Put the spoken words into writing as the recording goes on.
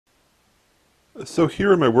So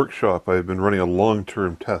here in my workshop, I've been running a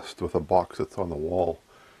long-term test with a box that's on the wall.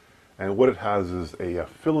 And what it has is a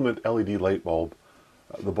filament LED light bulb.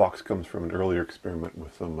 The box comes from an earlier experiment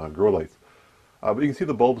with some grow lights. But you can see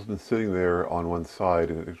the bulb's been sitting there on one side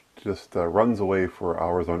and it just runs away for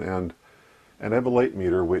hours on end. And I have a light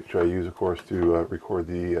meter, which I use, of course, to record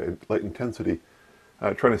the light intensity,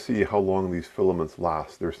 trying to see how long these filaments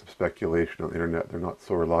last. There's some speculation on the internet. They're not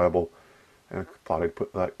so reliable. And I thought I'd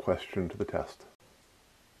put that question to the test.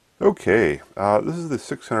 Okay, this is the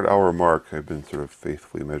 600-hour mark I've been sort of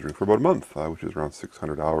faithfully measuring for about a month, which is around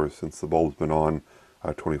 600 hours since the bulb's been on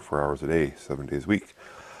 24 hours a day, 7 days a week.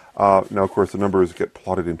 Now, of course, the numbers get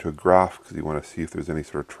plotted into a graph because you want to see if there's any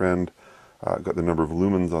sort of trend. I've got the number of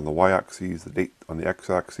lumens on the y-axis, the date on the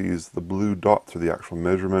x-axis. The blue dots are the actual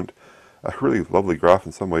measurement. A really lovely graph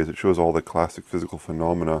in some ways. It shows all the classic physical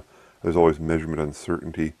phenomena. There's always measurement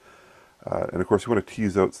uncertainty. And of course, you want to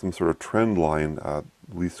tease out some sort of trend line.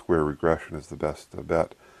 Least square regression is the best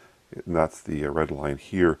bet, and that's the red line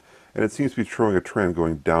here. And it seems to be showing a trend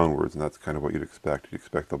going downwards, and that's kind of what you'd expect. You'd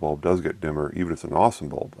expect the bulb does get dimmer, even if it's an awesome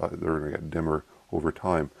bulb. They're going to get dimmer over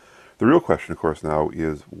time. The real question, of course, now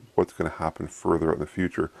is what's going to happen further out in the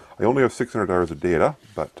future. I only have 600 hours of data,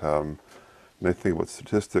 but the nice thing about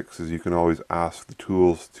statistics is you can always ask the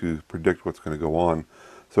tools to predict what's going to go on.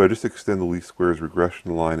 So I just extend the least squares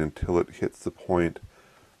regression line until it hits the point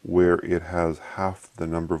where it has half the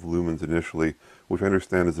number of lumens initially, which I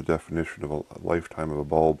understand is the definition of a lifetime of a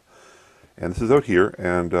bulb. And this is out here,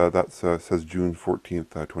 and that says June 14th,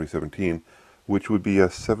 2017, which would be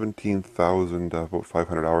 17,000, about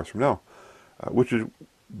 500 hours from now, which would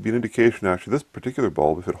be an indication, actually, this particular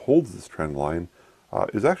bulb, if it holds this trend line,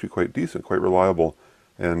 is actually quite decent, quite reliable,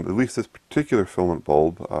 and at least this particular filament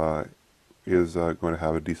bulb is going to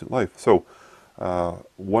have a decent life. So,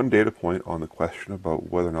 one data point on the question about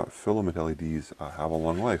whether or not filament LEDs have a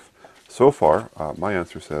long life. So far, my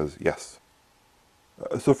answer says yes.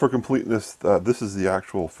 So for completeness, this is the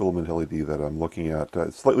actual filament LED that I'm looking at.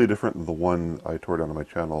 It's slightly different than the one I tore down on my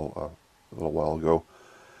channel a little while ago.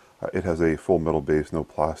 It has a full metal base, no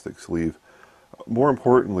plastic sleeve. More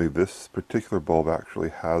importantly, this particular bulb actually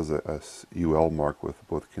has a UL mark with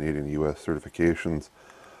both Canadian and US certifications.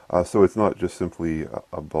 So it's not just simply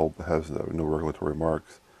a bulb that has no regulatory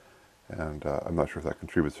marks, and I'm not sure if that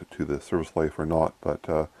contributes to the service life or not, but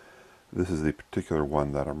this is the particular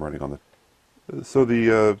one that I'm running on the... So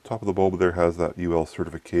the top of the bulb there has that UL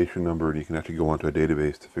certification number, and you can actually go onto a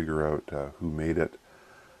database to figure out who made it.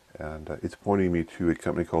 And it's pointing me to a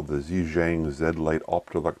company called the Zhejiang Z-Light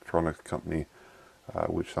Optoelectronics Company,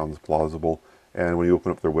 which sounds plausible. And when you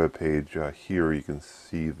open up their webpage here, you can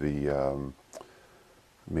see the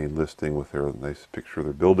main listing with their nice picture of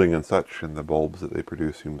their building and such, and the bulbs that they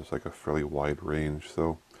produce seems like a fairly wide range.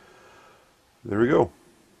 So there we go.